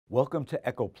Welcome to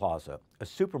Ekoplaza, a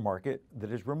supermarket that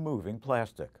is removing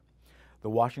plastic. The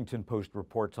Washington Post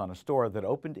reports on a store that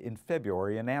opened in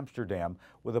February in Amsterdam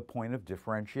with a point of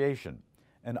differentiation,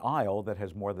 an aisle that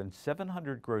has more than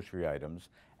 700 grocery items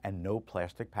and no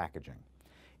plastic packaging.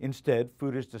 Instead,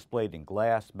 food is displayed in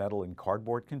glass, metal, and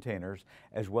cardboard containers,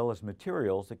 as well as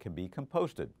materials that can be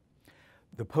composted.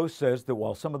 The Post says that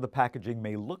while some of the packaging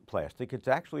may look plastic, it's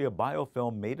actually a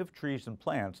biofilm made of trees and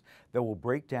plants that will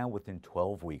break down within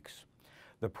 12 weeks.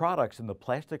 The products in the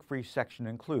plastic-free section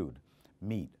include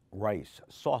meat, rice,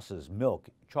 sauces, milk,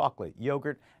 chocolate,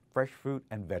 yogurt, fresh fruit,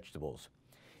 and vegetables.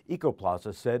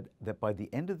 Ekoplaza said that by the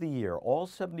end of the year, all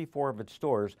 74 of its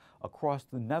stores across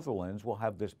the Netherlands will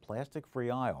have this plastic-free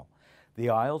aisle. The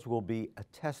aisles will be a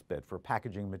test bed for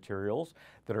packaging materials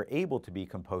that are able to be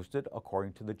composted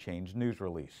according to the chain's news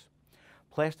release.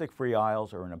 Plastic-free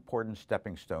aisles are an important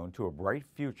stepping stone to a bright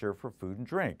future for food and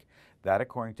drink. That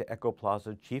according to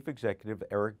Ekoplaza Chief Executive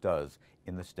Eric Does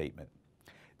in the statement.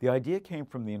 The idea came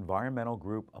from the environmental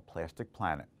group A Plastic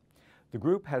Planet. The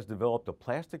group has developed a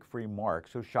plastic-free mark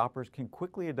so shoppers can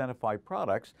quickly identify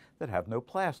products that have no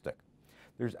plastic.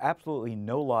 There's absolutely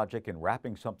no logic in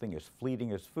wrapping something as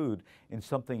fleeting as food in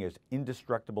something as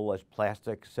indestructible as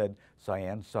plastic, said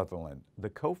Cyan Sutherland, the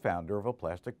co-founder of A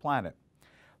Plastic Planet.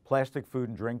 Plastic food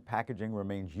and drink packaging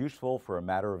remains useful for a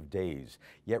matter of days,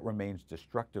 yet remains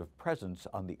destructive presence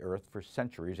on the earth for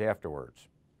centuries afterwards.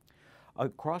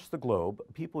 Across the globe,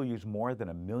 people use more than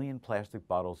 1 million plastic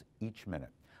bottles each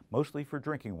minute, mostly for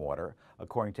drinking water,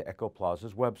 according to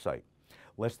Ekoplaza's website.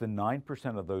 Less than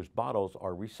 9% of those bottles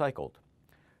are recycled.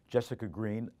 Jessica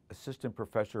Green, assistant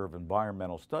professor of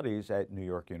environmental studies at New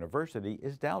York University,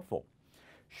 is doubtful.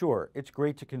 Sure, it's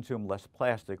great to consume less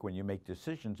plastic when you make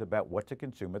decisions about what to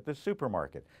consume at the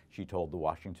supermarket, she told the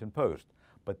Washington Post,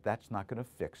 but that's not going to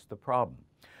fix the problem.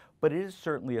 But it is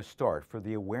certainly a start for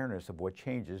the awareness of what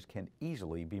changes can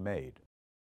easily be made.